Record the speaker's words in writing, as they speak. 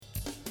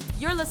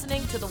You're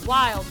listening to the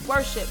Wild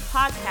Worship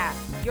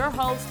Podcast. Your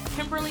host,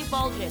 Kimberly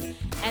Bulgin,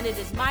 and it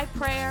is my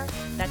prayer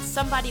that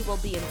somebody will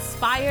be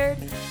inspired,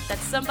 that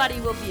somebody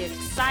will be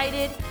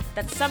excited,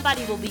 that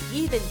somebody will be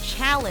even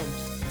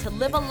challenged to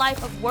live a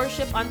life of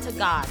worship unto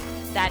God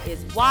that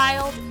is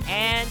wild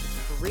and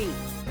free.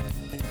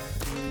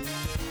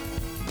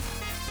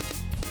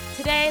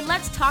 Today,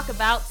 let's talk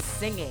about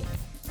singing.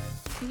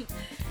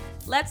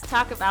 Let's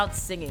talk about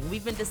singing.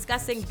 We've been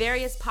discussing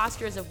various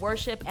postures of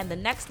worship, and the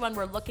next one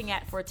we're looking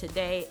at for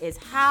today is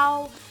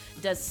how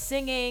does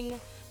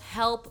singing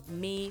help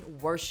me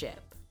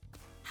worship?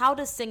 How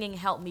does singing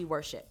help me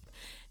worship?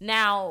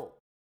 Now,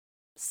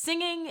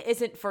 singing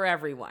isn't for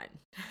everyone.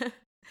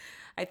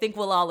 I think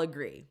we'll all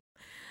agree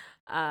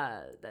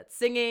that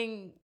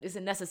singing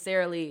isn't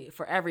necessarily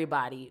for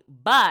everybody,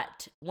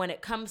 but when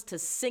it comes to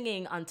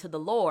singing unto the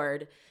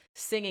Lord,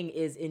 singing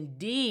is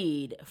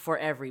indeed for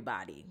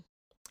everybody.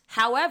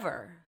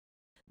 However,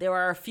 there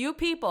are a few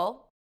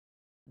people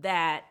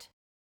that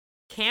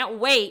can't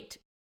wait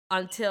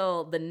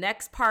until the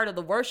next part of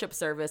the worship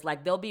service,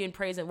 like they'll be in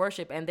praise and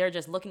worship and they're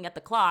just looking at the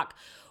clock,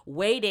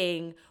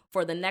 waiting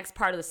for the next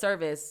part of the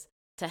service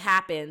to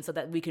happen so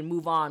that we can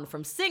move on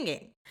from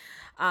singing.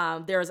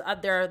 There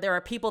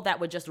are people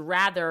that would just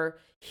rather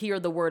hear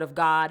the word of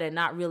God and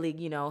not really,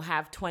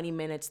 have 20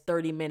 minutes,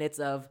 30 minutes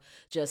of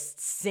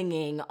just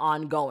singing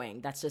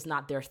ongoing. That's just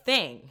not their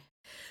thing.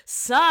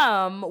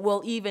 Some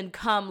will even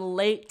come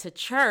late to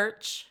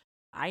church.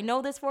 I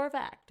know this for a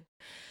fact.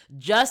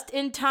 Just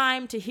in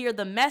time to hear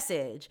the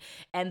message,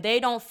 and they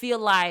don't feel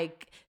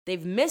like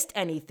they've missed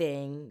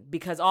anything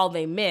because all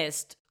they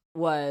missed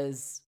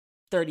was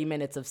 30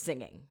 minutes of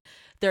singing,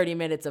 30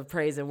 minutes of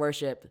praise and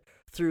worship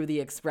through the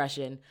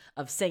expression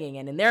of singing.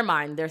 And in their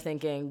mind, they're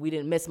thinking, we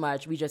didn't miss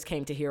much. We just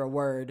came to hear a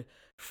word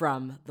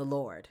from the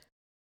Lord.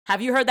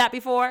 Have you heard that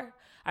before?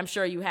 I'm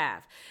sure you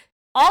have.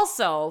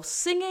 Also,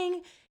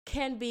 singing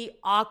can be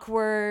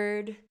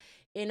awkward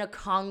in a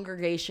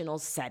congregational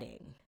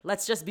setting.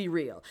 Let's just be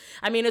real.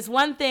 I mean, it's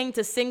one thing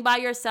to sing by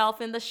yourself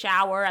in the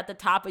shower at the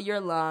top of your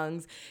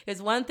lungs. It's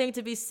one thing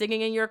to be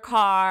singing in your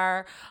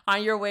car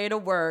on your way to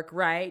work,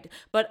 right?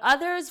 But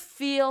others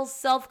feel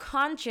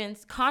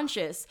self-conscious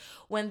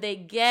when they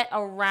get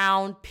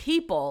around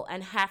people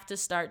and have to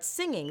start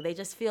singing. They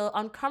just feel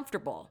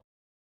uncomfortable.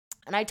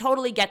 And I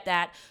totally get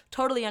that,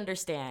 totally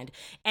understand.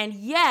 And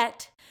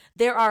yet,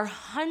 there are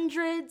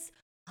hundreds,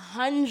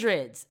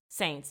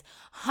 saints,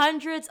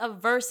 hundreds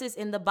of verses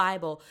in the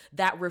Bible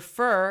that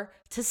refer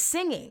to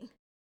singing.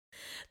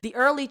 The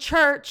early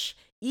church,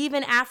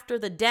 even after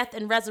the death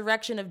and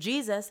resurrection of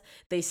Jesus,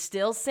 they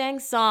still sang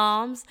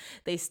psalms,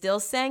 they still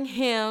sang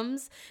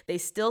hymns, they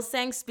still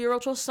sang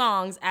spiritual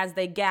songs as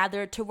they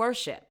gathered to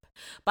worship.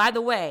 By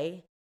the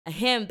way, a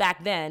hymn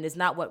back then is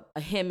not what a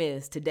hymn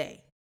is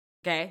today.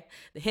 Okay?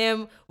 The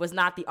hymn was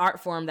not the art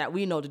form that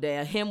we know today.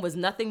 A hymn was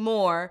nothing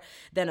more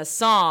than a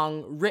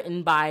song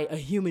written by a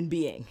human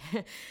being.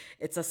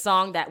 It's a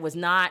song that was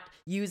not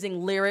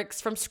using lyrics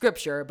from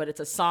scripture, but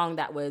it's a song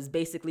that was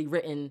basically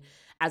written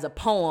as a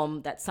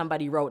poem that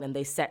somebody wrote and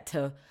they set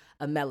to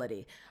a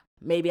melody.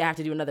 Maybe I have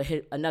to do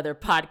another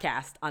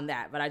podcast on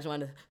that, but I just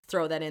want to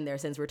throw that in there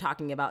since we're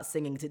talking about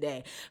singing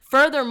today.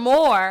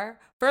 Furthermore,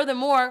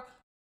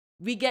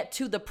 we get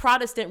to the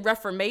Protestant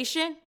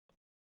Reformation.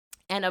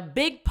 And a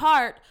big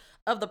part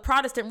of the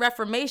Protestant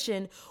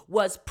Reformation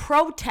was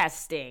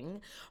protesting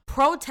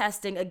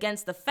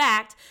against the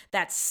fact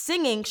that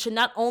singing should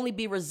not only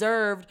be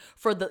reserved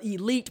for the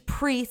elite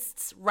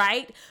priests,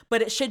 right?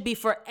 But it should be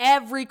for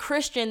every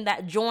Christian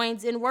that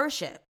joins in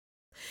worship.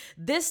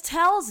 This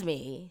tells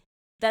me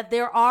that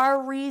there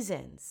are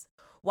reasons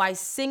why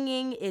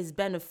singing is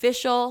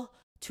beneficial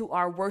to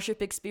our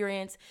worship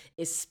experience,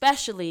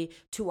 especially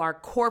to our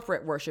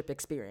corporate worship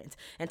experience.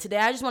 And today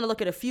I just want to look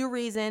at a few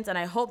reasons, and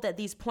I hope that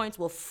these points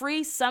will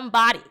free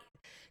somebody,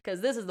 because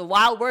this is the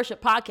Wild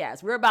Worship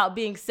Podcast. We're about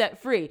being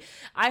set free.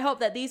 I hope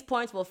that these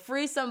points will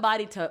free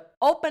somebody to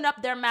open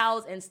up their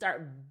mouths and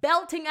start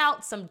belting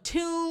out some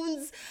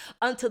tunes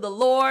unto the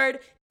Lord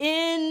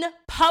in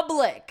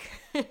public.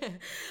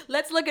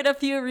 Let's look at a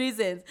few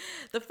reasons.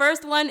 The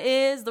first one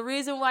is the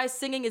reason why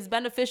singing is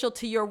beneficial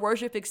to your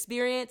worship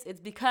experience.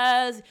 It's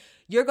because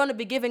you're going to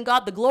be giving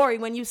God the glory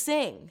when you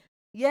sing.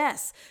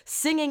 Yes,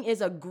 singing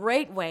is a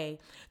great way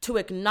to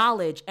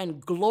acknowledge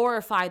and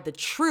glorify the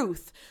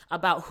truth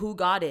about who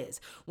God is.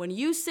 When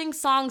you sing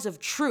songs of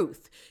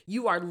truth,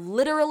 you are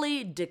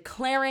literally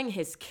declaring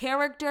his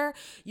character.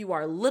 You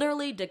are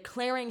literally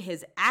declaring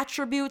his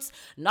attributes,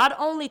 not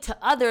only to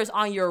others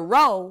on your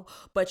row,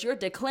 but you're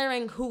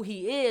declaring who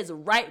he is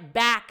right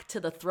back to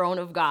the throne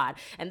of God.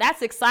 And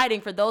that's exciting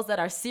for those that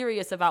are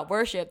serious about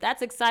worship.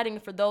 That's exciting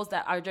for those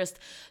that are just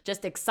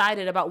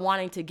excited about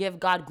wanting to give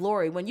God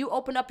glory. When you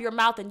open up your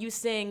mouth and you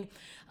sing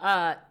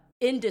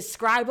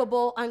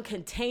indescribable,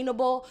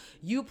 uncontainable,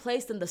 you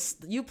place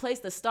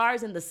the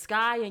stars in the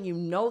sky and you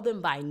know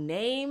them by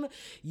name.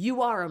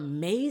 You are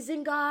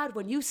amazing, God.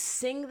 When you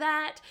sing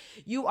that,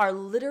 you are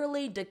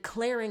literally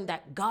declaring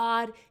that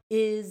God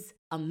is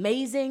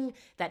amazing,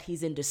 that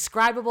he's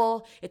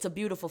indescribable. It's a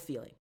beautiful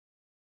feeling.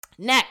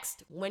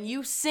 Next, when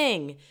you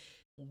sing,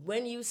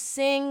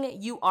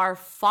 you are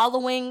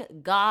following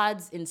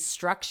God's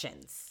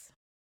instructions.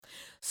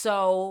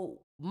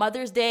 So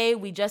Mother's Day,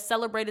 we just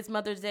celebrated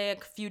Mother's Day a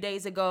few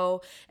days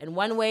ago. And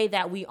one way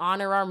that we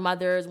honor our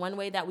mothers, one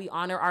way that we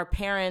honor our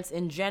parents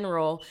in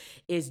general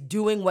is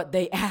doing what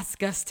they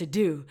ask us to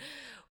do.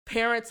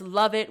 Parents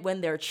love it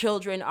when their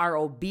children are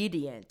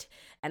obedient.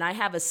 And I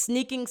have a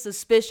sneaking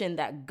suspicion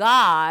that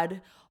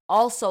God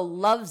also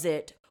loves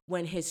it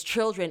when his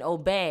children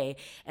obey.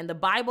 And the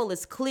Bible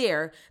is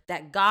clear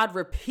that God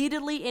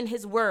repeatedly in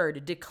his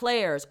word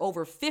declares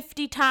over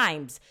 50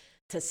 times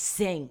to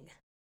sing.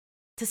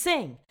 To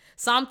sing.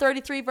 Psalm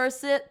 33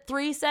 verse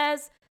 3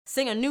 says,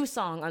 sing a new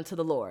song unto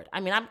the Lord. I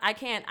mean, I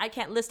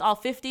can't list all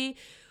 50,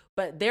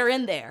 but they're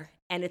in there.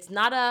 And it's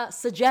not a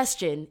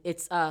suggestion,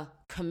 it's a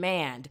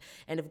command.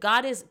 And if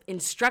God is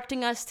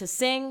instructing us to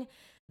sing,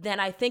 then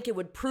I think it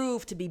would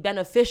prove to be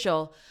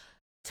beneficial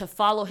to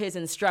follow his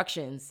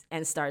instructions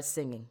and start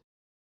singing.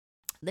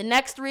 The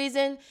next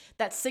reason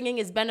that singing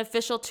is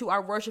beneficial to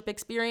our worship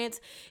experience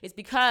is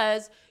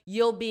because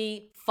you'll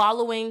be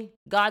following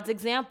God's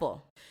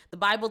example. The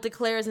Bible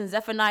declares in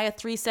Zephaniah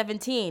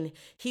 3:17,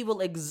 he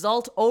will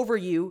exult over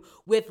you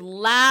with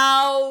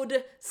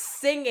loud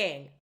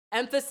singing.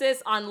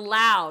 Emphasis on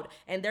loud.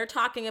 And they're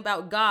talking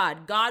about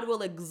God. God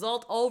will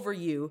exult over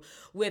you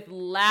with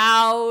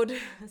loud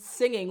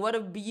singing. What a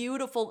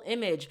beautiful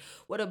image.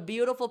 What a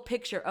beautiful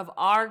picture of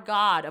our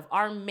God, of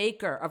our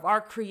maker, of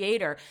our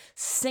creator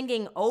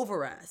singing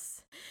over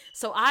us.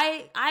 So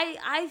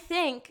I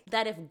think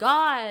that if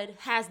God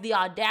has the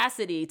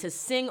audacity to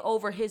sing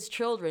over his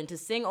children, to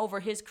sing over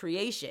his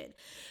creation,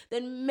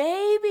 then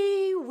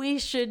maybe we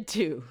should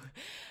too.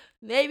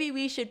 Maybe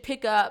we should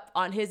pick up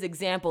on his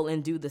example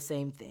and do the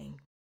same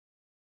thing.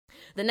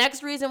 The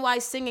next reason why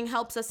singing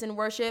helps us in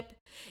worship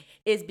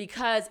is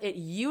because it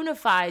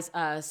unifies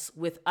us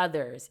with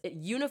others. It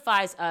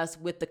unifies us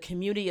with the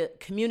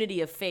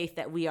community of faith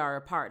that we are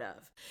a part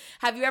of.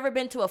 Have you ever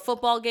been to a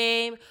football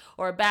game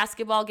or a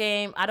basketball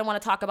game? I don't want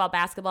to talk about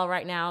basketball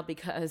right now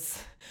because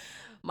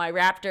my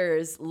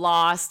Raptors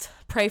lost.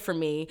 Pray for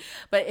me.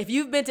 But if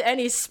you've been to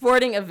any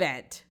sporting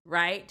event,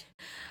 right?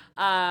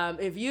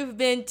 If you've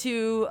been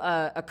to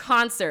a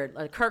concert,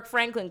 a Kirk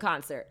Franklin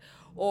concert,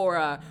 or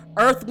a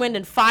Earth, Wind,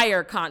 and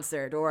Fire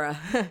concert, or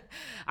a,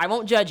 I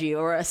won't judge you,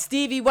 or a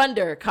Stevie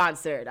Wonder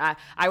concert,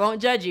 I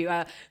won't judge you.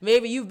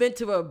 Maybe you've been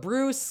to a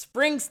Bruce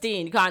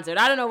Springsteen concert.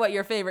 I don't know what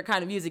your favorite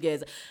kind of music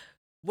is.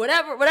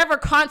 Whatever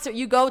concert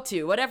you go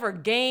to, whatever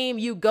game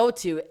you go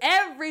to,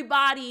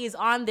 everybody is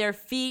on their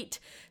feet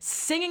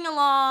singing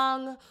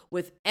along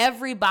with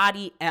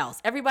everybody else.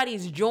 Everybody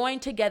is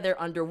joined together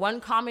under one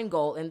common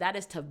goal, and that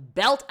is to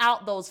belt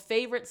out those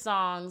favorite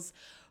songs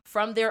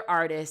from their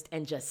artist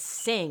and just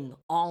sing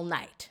all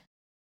night.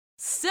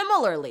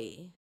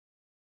 Similarly,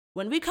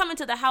 when we come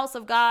into the house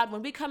of God,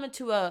 when we come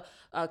into a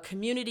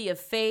community of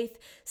faith,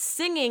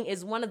 singing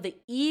is one of the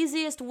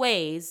easiest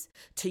ways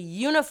to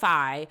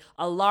unify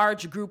a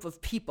large group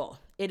of people.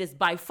 It is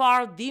by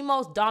far the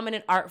most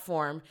dominant art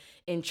form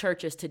in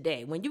churches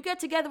today. When you get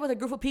together with a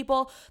group of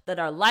people that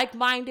are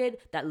like-minded,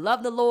 that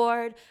love the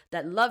Lord,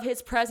 that love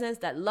his presence,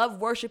 that love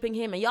worshiping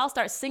him, and y'all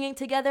start singing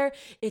together,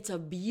 it's a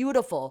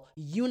beautiful,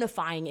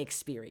 unifying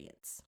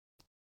experience.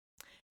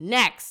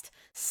 Next,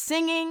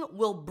 singing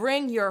will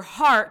bring your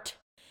heart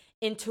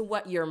into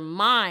what your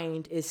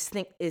mind is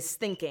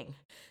thinking.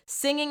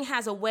 Singing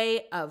has a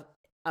way of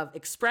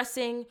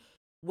expressing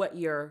what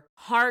your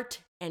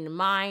heart and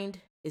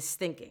mind is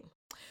thinking.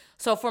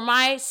 So for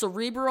my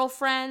cerebral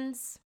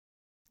friends,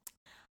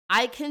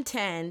 I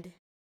contend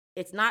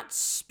it's not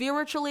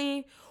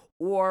spiritually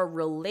or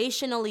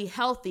relationally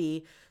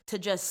healthy to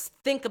just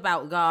think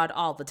about God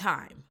all the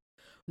time.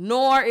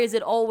 Nor is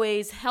it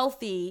always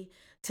healthy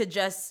to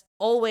just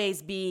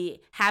always be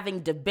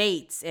having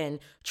debates and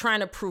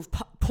trying to prove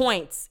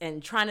points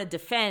and trying to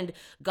defend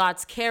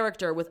God's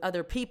character with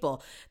other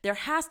people. There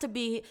has to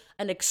be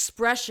an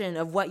expression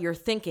of what you're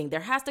thinking.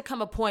 There has to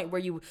come a point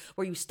where you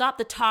stop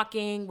the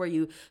talking, where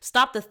you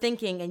stop the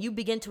thinking, and you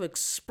begin to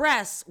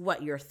express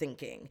what you're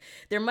thinking.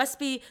 There must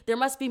be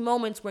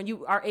moments when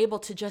you are able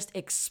to just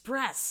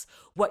express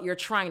what you're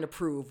trying to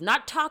prove.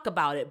 Not talk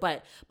about it,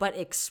 but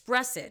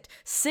express it.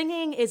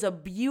 Singing is a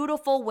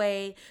beautiful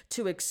way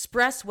to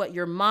express what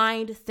your mind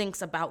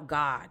thinks about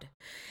God.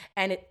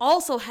 And it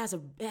also has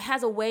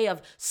a way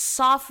of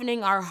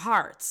softening our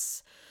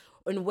hearts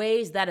in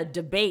ways that a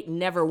debate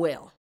never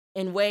will,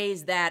 in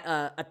ways that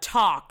a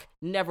talk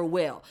never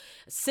will.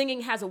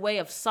 Singing has a way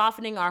of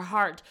softening our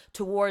heart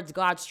towards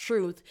God's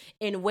truth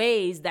in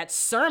ways that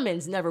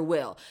sermons never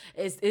will.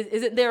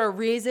 Isn't there a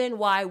reason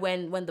why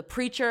when the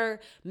preacher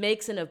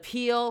makes an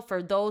appeal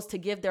for those to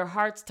give their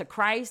hearts to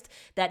Christ,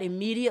 that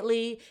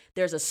immediately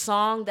there's a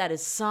song that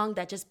is sung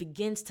that just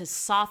begins to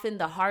soften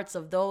the hearts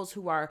of those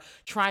who are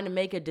trying to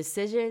make a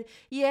decision?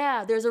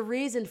 Yeah, there's a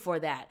reason for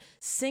that.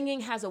 Singing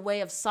has a way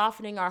of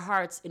softening our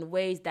hearts in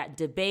ways that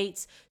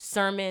debates,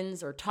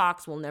 sermons, or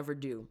talks will never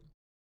do.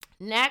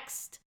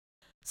 Next,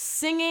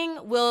 singing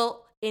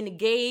will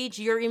engage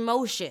your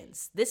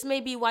emotions. This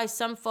may be why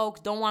some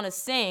folks don't want to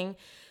sing,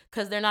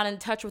 because they're not in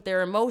touch with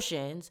their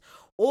emotions,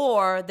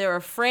 or they're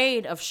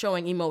afraid of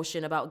showing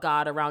emotion about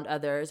God around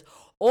others,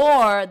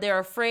 or they're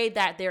afraid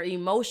that their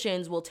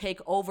emotions will take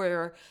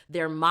over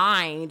their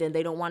mind and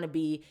they don't want to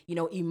be,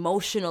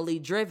 emotionally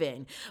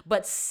driven.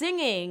 But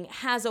singing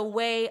has a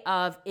way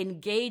of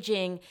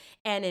engaging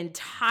an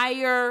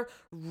entire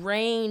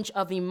range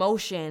of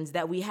emotions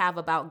that we have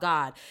about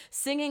God.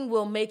 Singing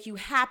will make you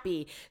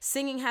happy.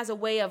 Singing has a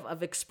way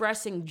of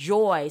expressing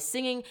joy.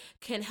 Singing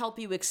can help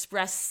you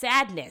express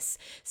sadness.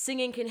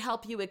 Singing can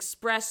help you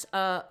express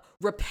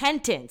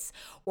repentance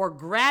or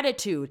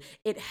gratitude.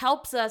 It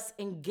helps us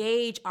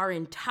engage our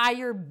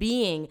entire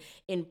being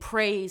in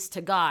praise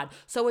to God.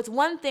 So it's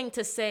one thing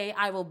to say,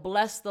 I will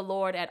bless the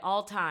Lord at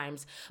all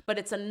times, but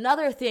it's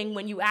another thing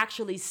when you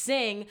actually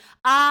sing,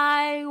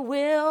 I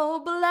will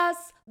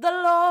bless the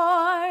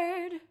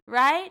Lord,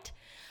 right?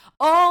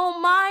 Oh,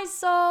 my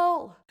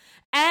soul,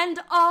 and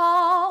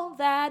all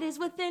that is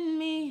within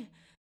me.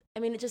 I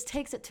mean, it just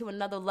takes it to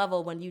another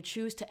level when you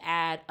choose to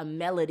add a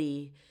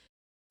melody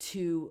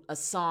to a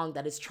song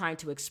that is trying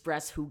to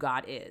express who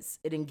God is.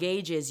 It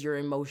engages your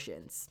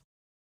emotions.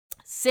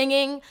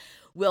 Singing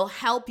will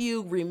help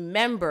you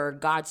remember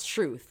God's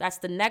truth. That's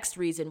the next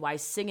reason why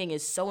singing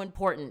is so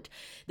important.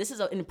 This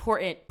is an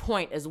important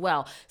point as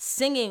well.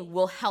 Singing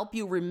will help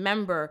you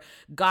remember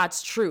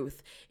God's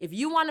truth. If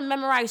you want to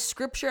memorize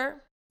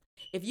scripture,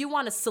 if you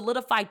want to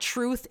solidify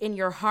truth in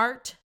your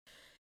heart,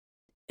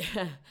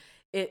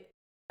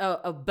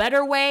 a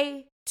better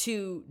way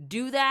to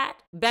do that,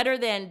 better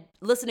than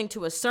listening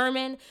to a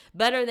sermon,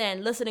 better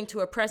than listening to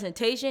a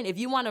presentation. If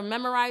you want to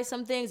memorize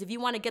some things, if you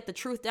want to get the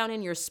truth down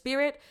in your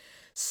spirit,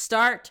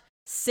 start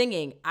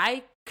singing.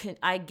 I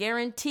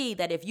guarantee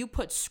that if you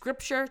put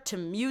scripture to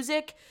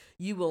music,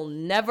 you will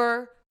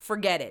never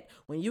forget it.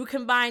 When you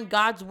combine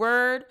God's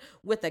word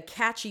with a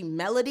catchy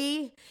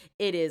melody,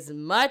 it is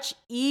much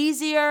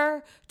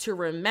easier to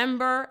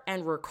remember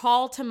and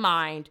recall to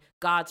mind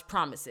God's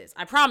promises.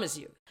 I promise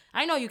you.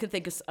 I know you can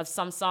think of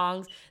some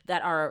songs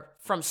that are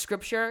from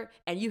scripture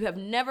and you have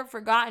never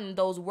forgotten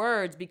those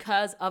words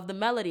because of the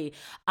melody.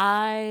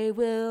 I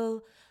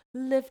will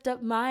lift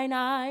up mine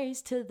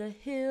eyes to the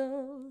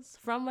hills,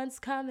 from whence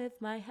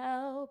cometh my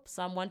help.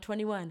 Psalm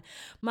 121.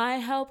 My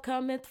help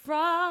cometh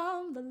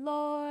from the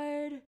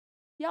Lord.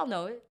 Y'all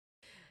know it.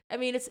 I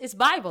mean, it's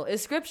Bible,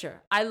 it's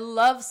scripture. I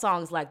love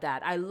songs like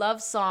that. I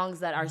love songs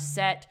that are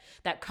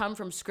that come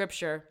from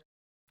scripture,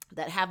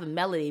 that have a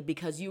melody,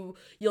 because you'll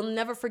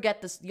never forget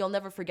this. You'll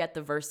never forget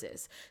the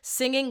verses.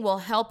 Singing will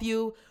help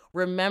you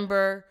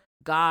remember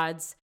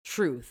God's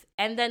truth.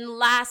 And then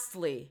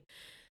lastly,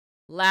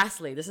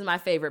 this is my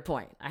favorite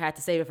point. I had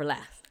to save it for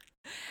last.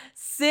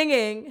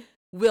 Singing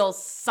will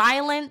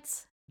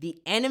silence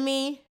the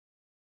enemy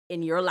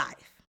in your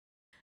life.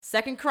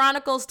 2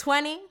 Chronicles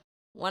 20,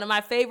 one of my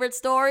favorite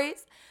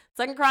stories.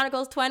 2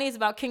 Chronicles 20 is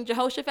about King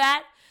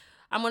Jehoshaphat.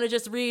 I'm going to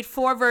just read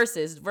 4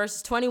 verses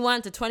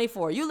 21 to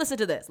 24. You listen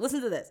to this.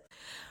 Listen to this.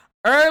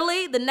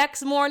 Early the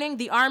next morning,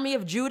 the army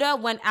of Judah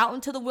went out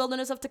into the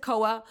wilderness of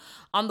Tekoa.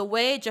 On the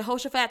way,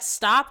 Jehoshaphat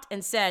stopped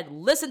and said,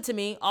 listen to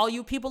me, all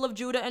you people of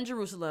Judah and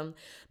Jerusalem.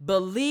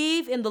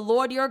 Believe in the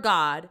Lord your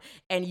God,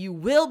 and you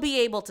will be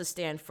able to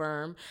stand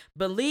firm.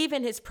 Believe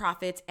in his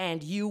prophets,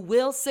 and you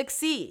will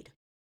succeed.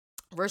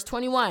 Verse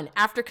 21,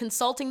 after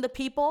consulting the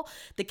people,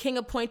 the king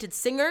appointed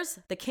singers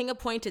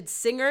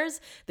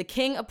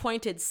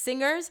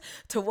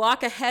to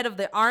walk ahead of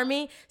the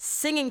army,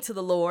 singing to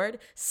the Lord,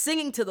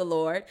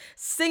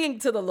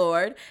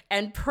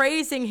 and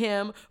praising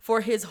him for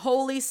his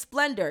holy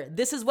splendor.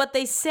 This is what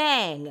they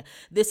sang.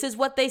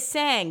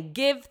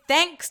 Give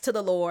thanks to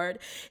the Lord.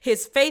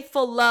 His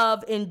faithful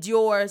love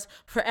endures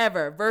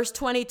forever. Verse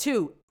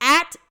 22,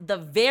 at the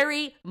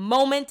very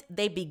moment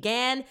they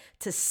began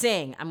to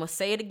sing. I'm going to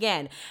say it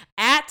again.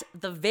 At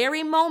the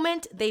very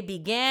moment they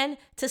began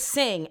to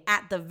sing.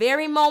 At the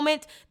very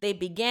moment they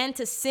began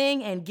to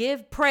sing and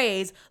give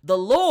praise, the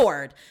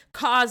Lord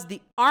caused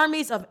the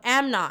armies of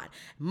Ammon,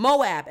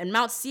 Moab, and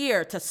Mount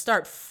Seir to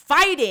start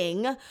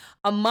fighting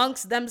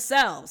amongst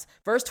themselves.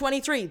 Verse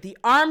 23, the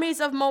armies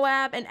of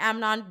Moab and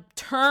Ammon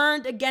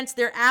turned against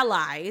their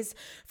allies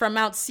from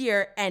Mount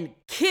Seir and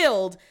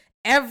killed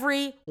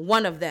every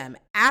one of them.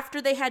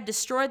 After they had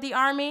destroyed the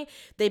army,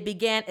 they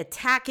began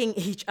attacking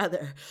each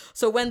other.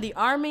 So when the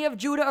army of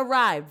Judah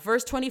arrived,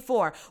 verse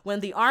 24,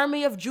 when the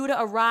army of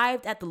Judah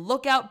arrived at the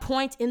lookout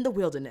point in the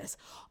wilderness,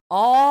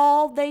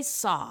 all they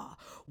saw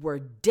were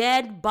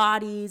dead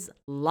bodies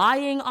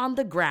lying on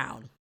the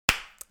ground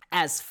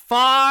as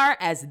far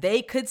as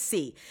they could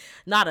see.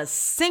 Not a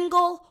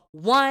single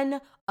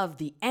one of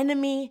the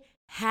enemy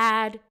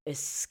had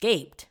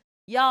escaped.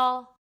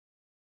 Y'all,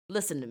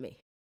 listen to me.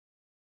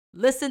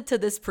 Listen to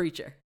this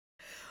preacher.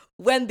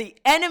 When the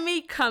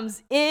enemy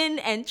comes in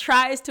and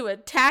tries to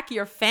attack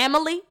your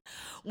family,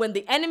 when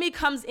the enemy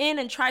comes in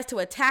and tries to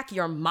attack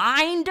your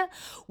mind,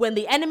 when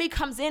the enemy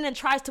comes in and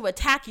tries to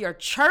attack your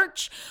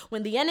church,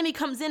 when the enemy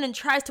comes in and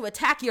tries to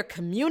attack your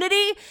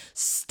community,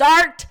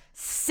 start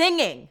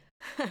singing.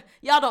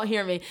 Y'all don't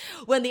hear me.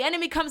 When the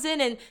enemy comes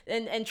in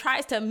and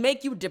tries to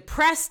make you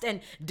depressed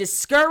and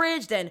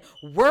discouraged and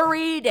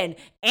worried and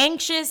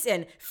anxious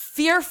and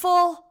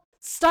fearful,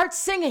 start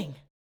singing.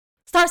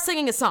 Start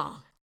singing a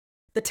song.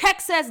 The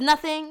text says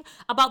nothing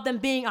about them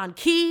being on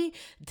key.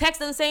 The text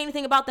doesn't say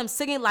anything about them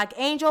singing like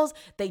angels.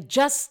 They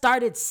just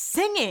started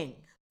singing.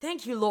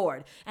 Thank you,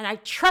 Lord.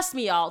 And trust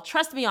me, y'all.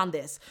 Trust me on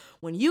this.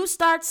 When you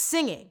start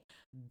singing,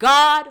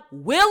 God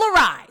will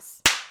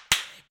arise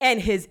and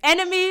his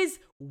enemies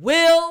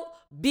will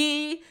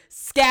be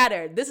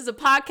scattered. This is a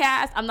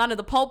podcast. I'm not in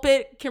the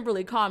pulpit.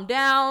 Kimberly, calm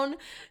down.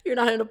 You're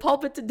not in the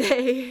pulpit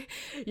today.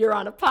 You're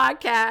on a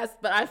podcast,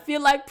 but I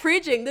feel like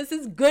preaching. This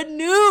is good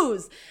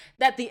news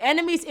that the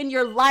enemies in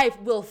your life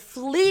will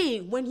flee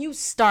when you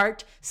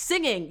start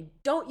singing.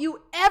 Don't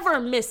you ever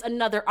miss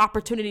another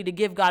opportunity to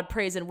give God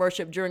praise and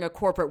worship during a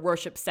corporate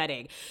worship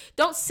setting.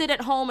 Don't sit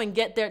at home and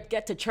get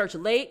to church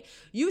late.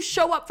 You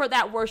show up for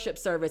that worship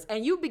service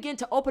and you begin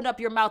to open up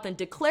your mouth and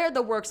declare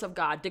the works of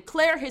God,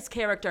 declare his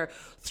character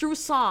through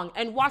song,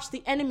 and watch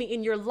the enemy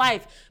in your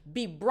life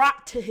be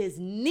brought to his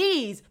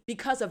knees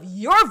because of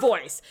your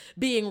voice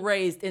being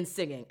raised in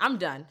singing. I'm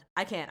done.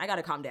 I can't. I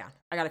gotta calm down.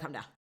 I gotta calm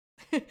down.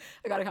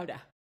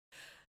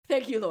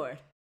 Thank you, Lord.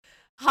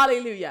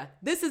 Hallelujah.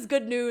 This is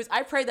good news.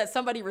 I pray that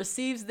somebody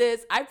receives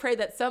this. I pray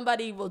that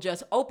somebody will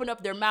just open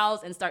up their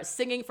mouths and start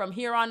singing from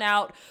here on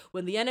out.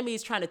 When the enemy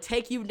is trying to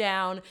take you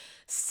down,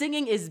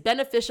 singing is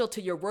beneficial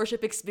to your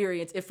worship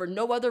experience. If for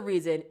no other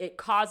reason, it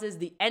causes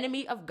the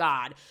enemy of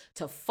God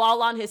to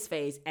fall on his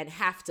face and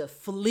have to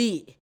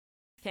flee.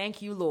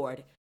 Thank you,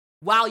 Lord,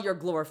 while you're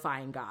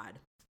glorifying God.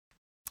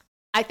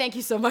 I thank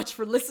you so much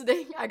for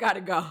listening. I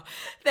gotta go.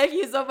 Thank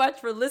you so much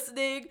for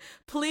listening.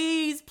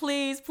 Please,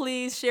 please,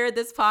 please share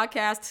this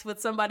podcast with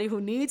somebody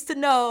who needs to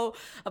know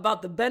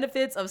about the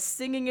benefits of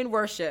singing in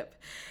worship.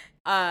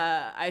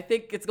 I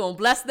think it's going to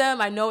bless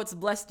them. I know it's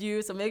blessed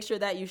you, so make sure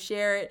that you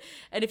share it.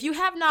 And if you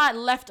have not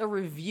left a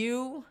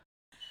review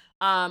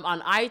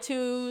on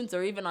iTunes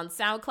or even on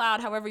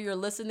SoundCloud, however you're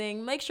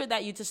listening, make sure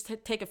that you just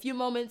take a few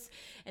moments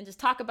and just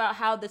talk about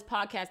how this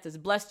podcast has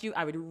blessed you.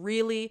 I would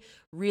really,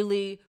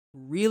 really,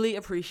 really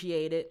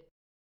appreciate it.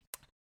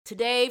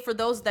 Today, for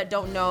those that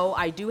don't know,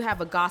 I do have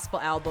a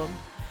gospel album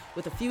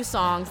with a few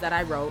songs that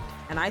I wrote,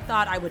 and I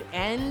thought I would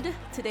end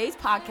today's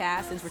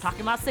podcast, since we're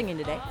talking about singing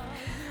today,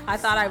 I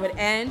thought I would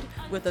end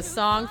with a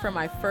song from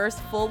my first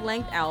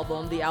full-length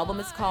album. The album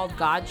is called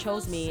God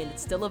Chose Me, and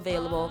it's still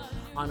available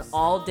on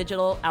all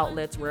digital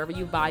outlets. Wherever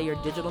you buy your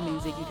digital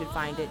music, you can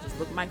find it. Just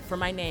look for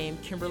my name,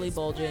 Kimberly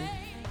Bolgen.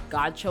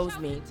 God Chose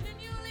Me.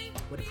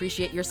 Would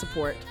appreciate your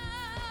support.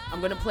 I'm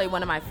going to play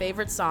one of my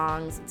favorite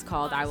songs. It's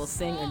called I Will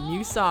Sing a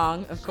New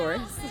Song, of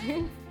course.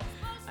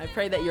 I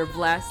pray that you're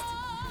blessed,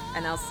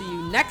 and I'll see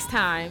you next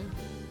time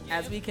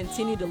as we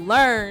continue to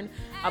learn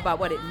about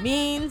what it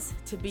means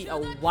to be a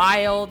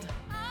wild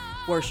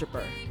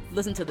worshiper.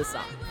 Listen to the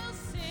song.